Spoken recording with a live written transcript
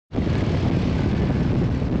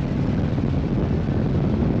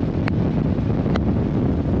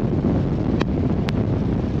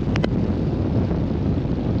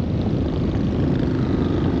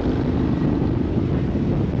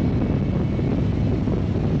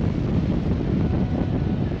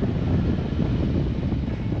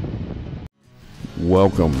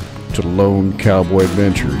Welcome to Lone Cowboy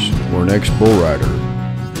Adventures, where an ex-bull rider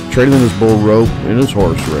traded his bull rope and his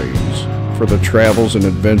horse reins for the travels and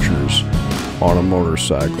adventures on a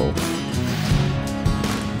motorcycle.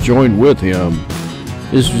 Joined with him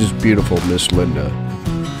is his beautiful Miss Linda.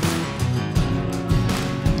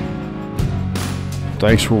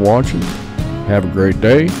 Thanks for watching. Have a great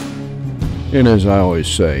day. And as I always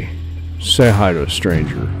say hi to a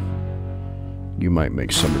stranger. You might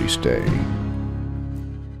make somebody stay.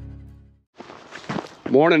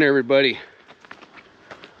 Morning, everybody.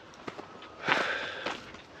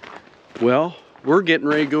 Well, we're getting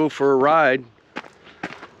ready to go for a ride.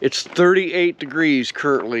 It's 38 degrees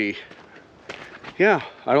currently. Yeah,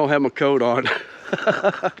 I don't have my coat on.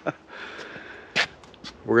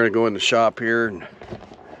 We're gonna go in the shop here and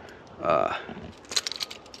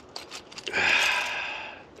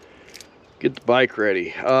get the bike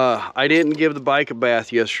ready. I didn't give the bike a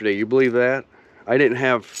bath yesterday. You believe that? I didn't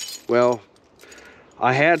have, well,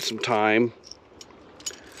 I had some time,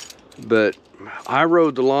 but I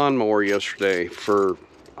rode the lawnmower yesterday for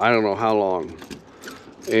I don't know how long.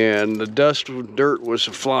 And the dust and dirt was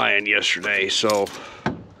flying yesterday, so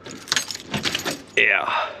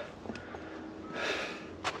yeah.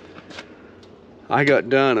 I got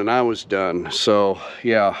done and I was done, so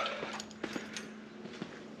yeah.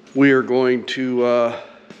 We are going to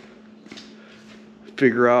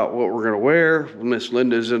figure out what we're gonna wear. Miss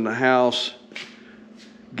Linda's in the house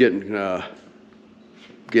getting I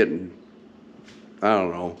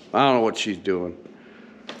don't know what she's doing.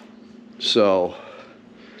 So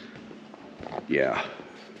yeah,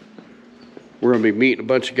 we're gonna be meeting a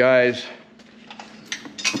bunch of guys.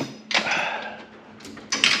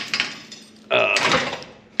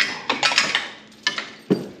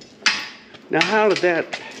 Now how did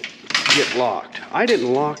that get locked? I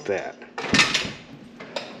didn't lock that.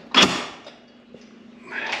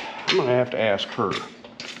 I'm gonna have to ask her.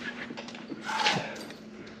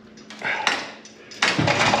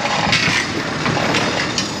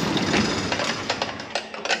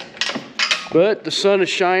 But the sun is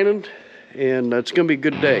shining and it's gonna be a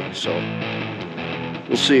good day, so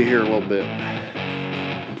we'll see you here in a little bit.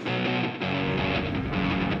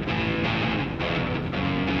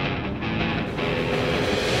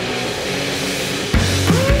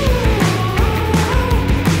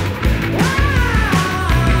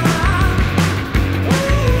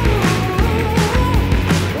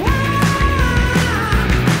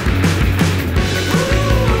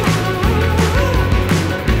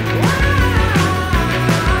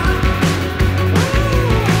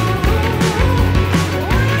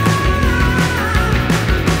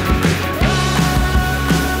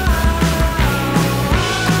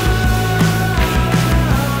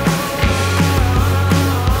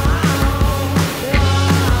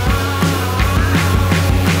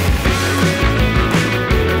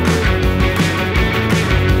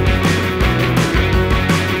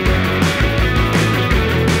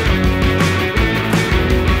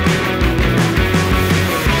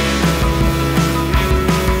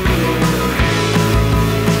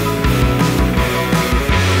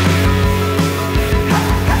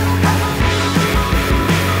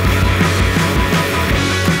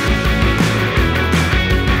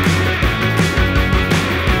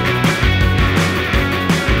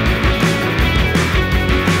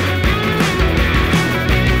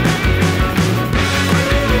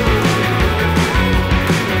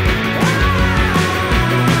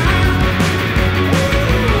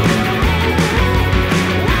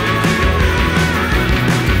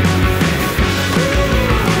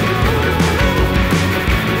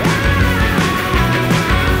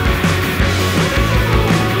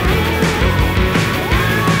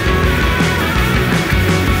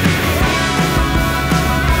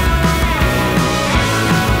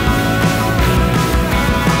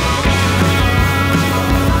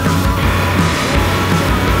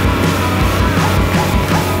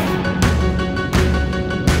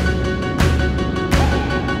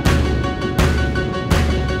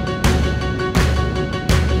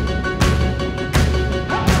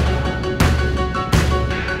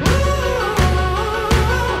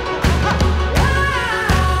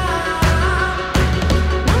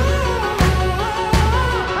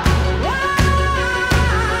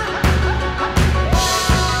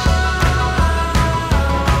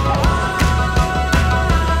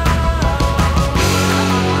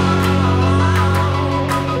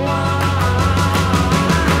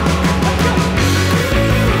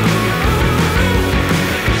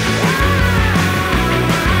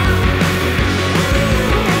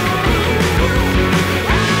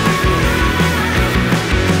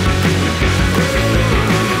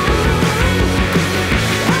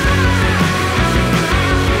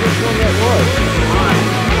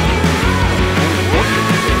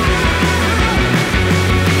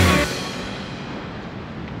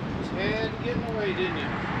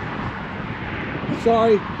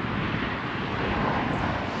 Sorry.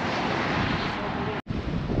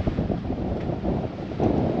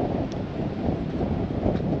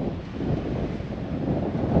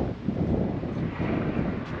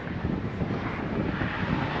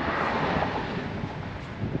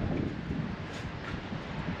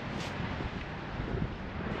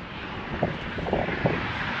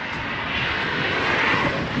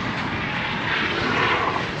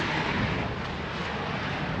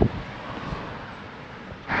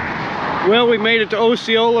 Well, we made it to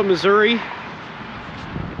Osceola, Missouri,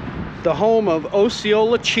 the home of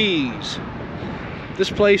Osceola Cheese. This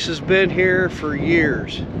place has been here for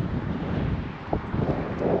years.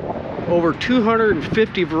 Over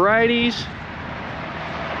 250 varieties.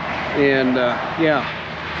 And yeah,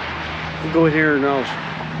 we'll go in here and I'll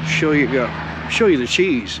show you the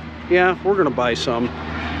cheese. Yeah, we're gonna buy some.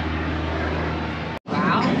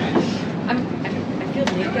 Wow, I feel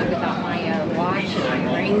naked without my watch and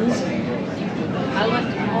my rings. I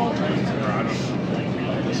left them all.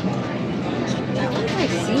 What did I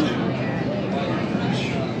see?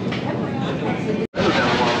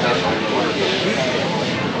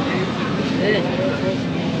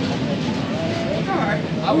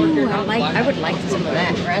 Ooh, I would like some of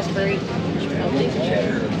that raspberry.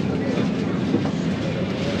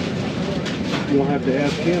 You'll have to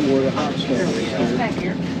ask him where the hot stuff is. Back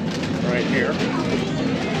here. Right here.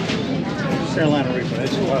 Carolina Reaper.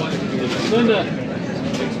 That's what. Linda.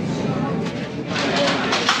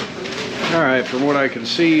 All right, from what I can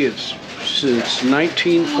see, it's since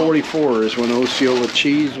 1944 is when Osceola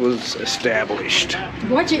Cheese was established.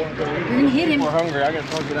 Watch it. You're gonna hit him. We're hungry. I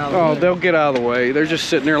gotta get out of the way. Oh, they'll get out of the way. They're just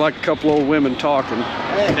sitting there like a couple old women talking.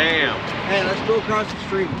 Hey, damn. Hey, let's go across the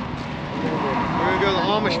street. We're gonna go to the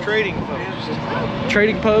Amish Trading Post.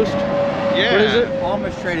 Trading Post? Yeah. What is it?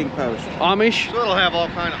 Amish Trading Post. Amish? So it'll have all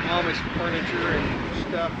kind of Amish furniture and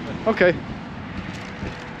stuff. Okay.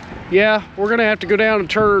 Yeah, we're gonna have to go down and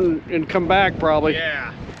turn and come back probably.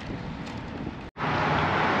 Yeah.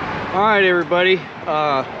 All right, everybody.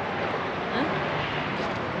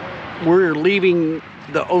 We're leaving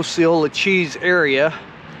the Osceola Cheese area.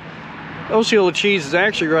 Osceola Cheese is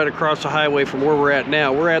actually right across the highway from where we're at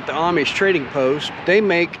now. We're at the Amish Trading Post. They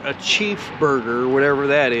make a chief burger, whatever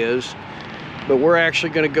that is, but we're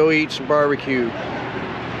actually going to go eat some barbecue.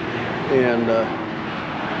 And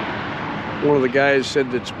one of the guys said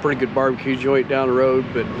that's a pretty good barbecue joint down the road.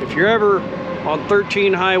 But if you're ever on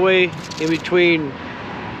 13 highway in between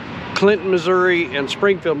Clinton, Missouri and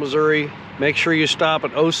Springfield, Missouri, make sure you stop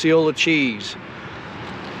at Osceola Cheese.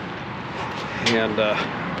 And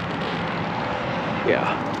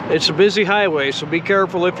yeah, it's a busy highway, so be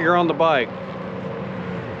careful if you're on the bike.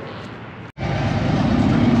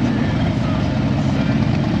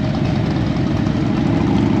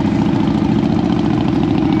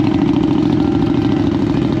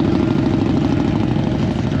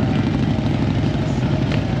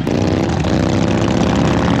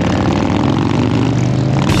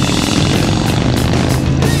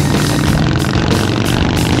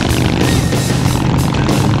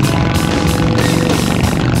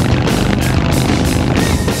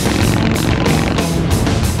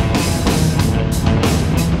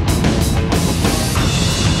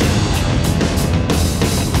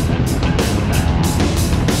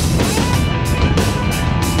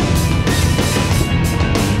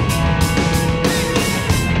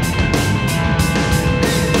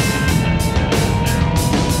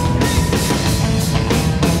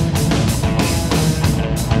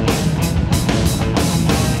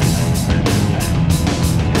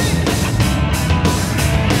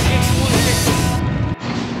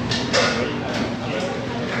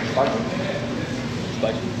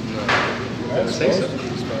 Say so. I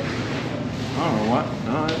don't know what.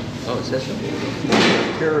 No, Oh, it says so.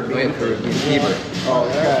 Caribbean. Wait, Caribbean fever. Oh,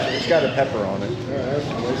 it's got a pepper on it. Yeah, that's,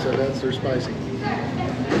 they said that's their spicy. Ain't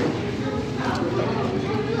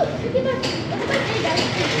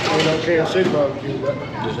no KFC barbecue, but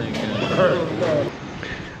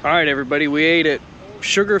All right, everybody, we ate at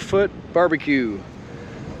Sugarfoot BBQ.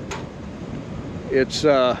 It's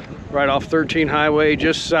right off 13 Highway,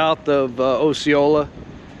 just south of Osceola.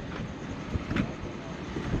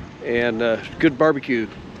 And good barbecue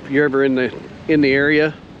if you're ever in the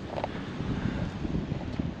area.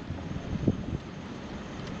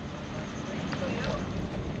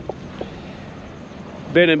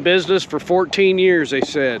 Been in business for 14 years, they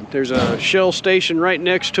said. There's a Shell station right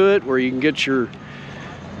next to it where you can get your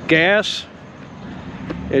gas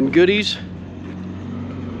and goodies.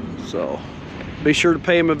 So be sure to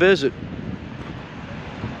pay them a visit.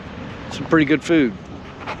 Some pretty good food.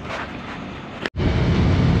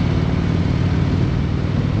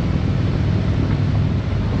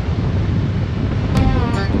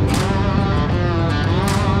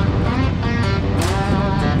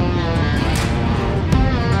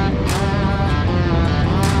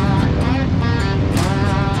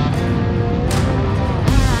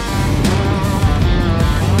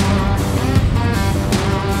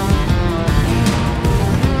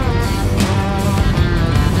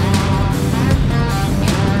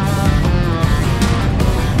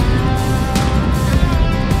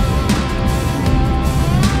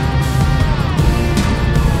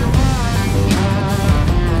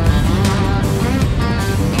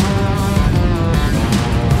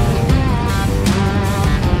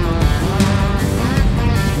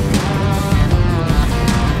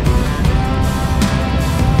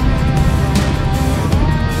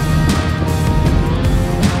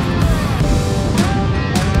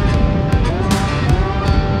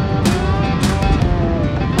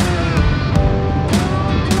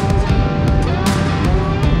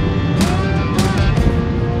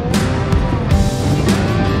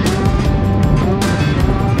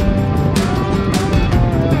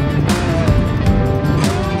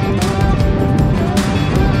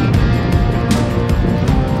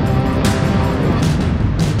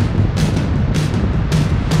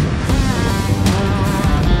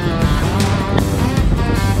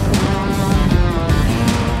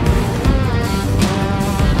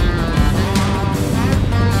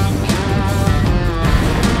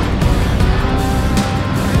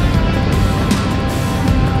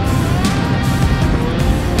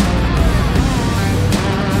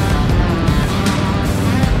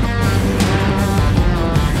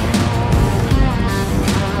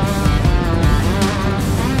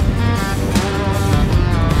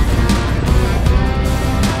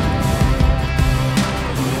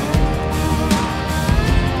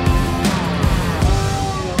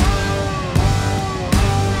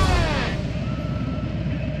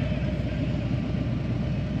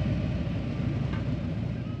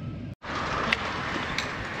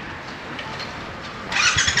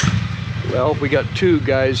 Well, we got 2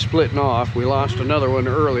 guys splitting off. We lost another one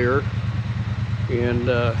earlier, and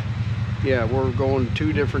yeah, we're going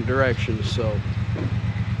 2 different directions. So,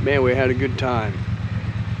 man, we had a good time.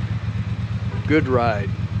 Good ride.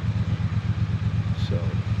 So.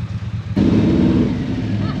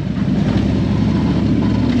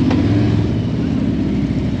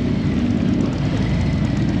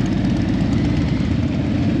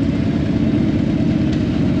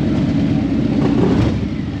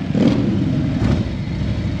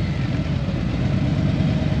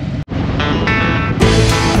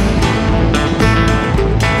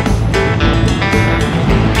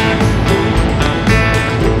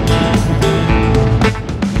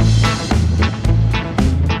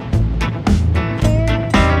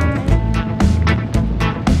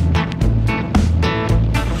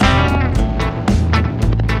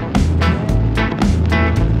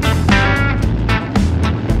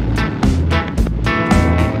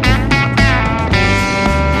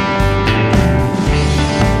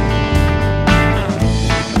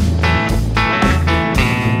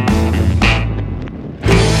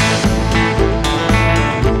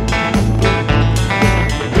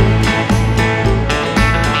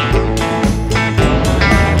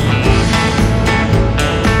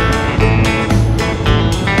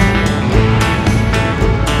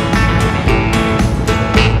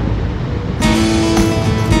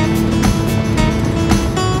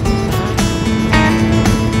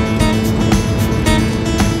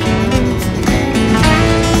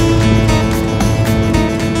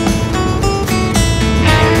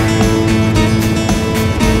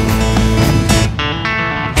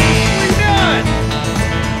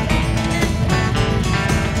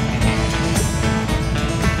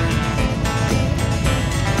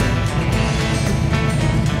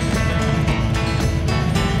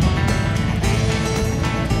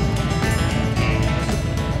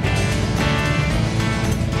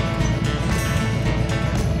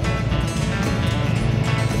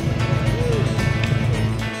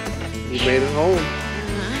 Made it home.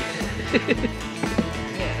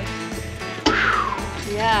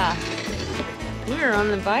 Yeah. We were on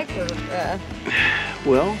the bike for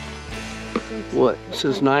Well, what,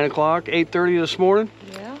 since 9 o'clock, 8:30 this morning?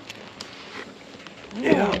 yeah. That's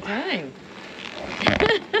Yeah. a long time.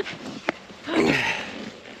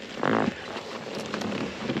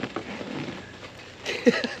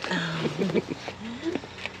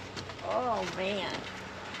 Oh man.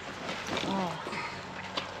 Oh.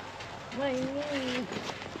 My knee.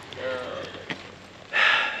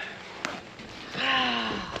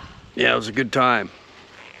 Yeah, it was a good time.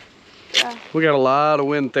 Yeah. We got a lot of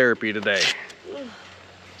wind therapy today.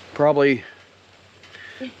 Probably,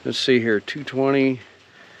 let's see here, 220,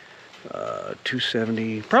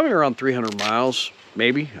 270, probably around 300 miles,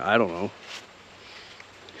 maybe, I don't know.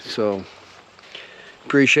 So,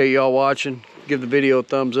 appreciate y'all watching. Give the video a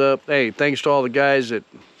thumbs up. Hey, thanks to all the guys that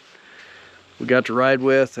we got to ride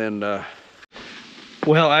with, and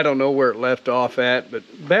well, I don't know where it left off at, but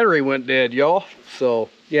battery went dead, y'all. So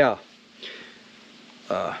yeah,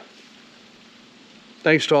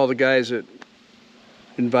 thanks to all the guys that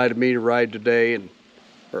invited me to ride today, and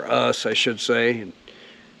or us, I should say,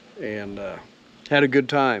 and had a good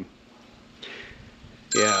time.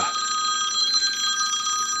 Yeah.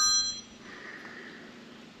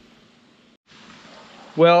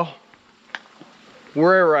 Well,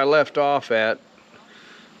 wherever I left off at,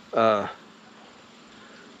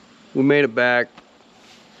 we made it back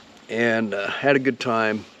and had a good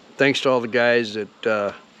time. Thanks to all the guys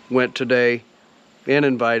that went today and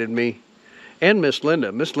invited me, and Miss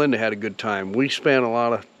Linda. Miss Linda had a good time. We got a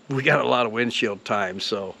lot of windshield time,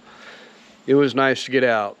 so it was nice to get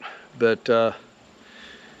out. But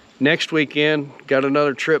next weekend, got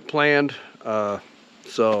another trip planned,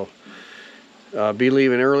 so be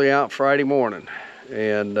leaving early out Friday morning,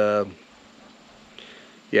 and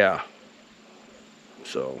yeah,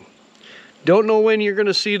 so don't know when you're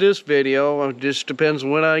gonna see this video. It just depends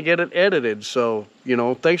when I get it edited. So, you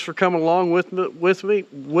know, thanks for coming along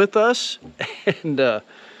with us, and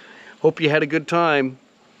hope you had a good time.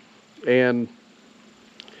 And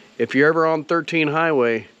if you're ever on 13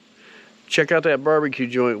 Highway, check out that barbecue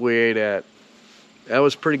joint we ate at. That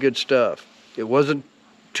was pretty good stuff. It wasn't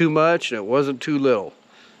too much and it wasn't too little.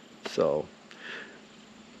 So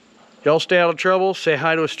y'all stay out of trouble, say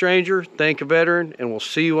hi to a stranger, thank a veteran, and we'll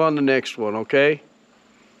see you on the next one, okay?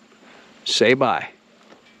 Say bye.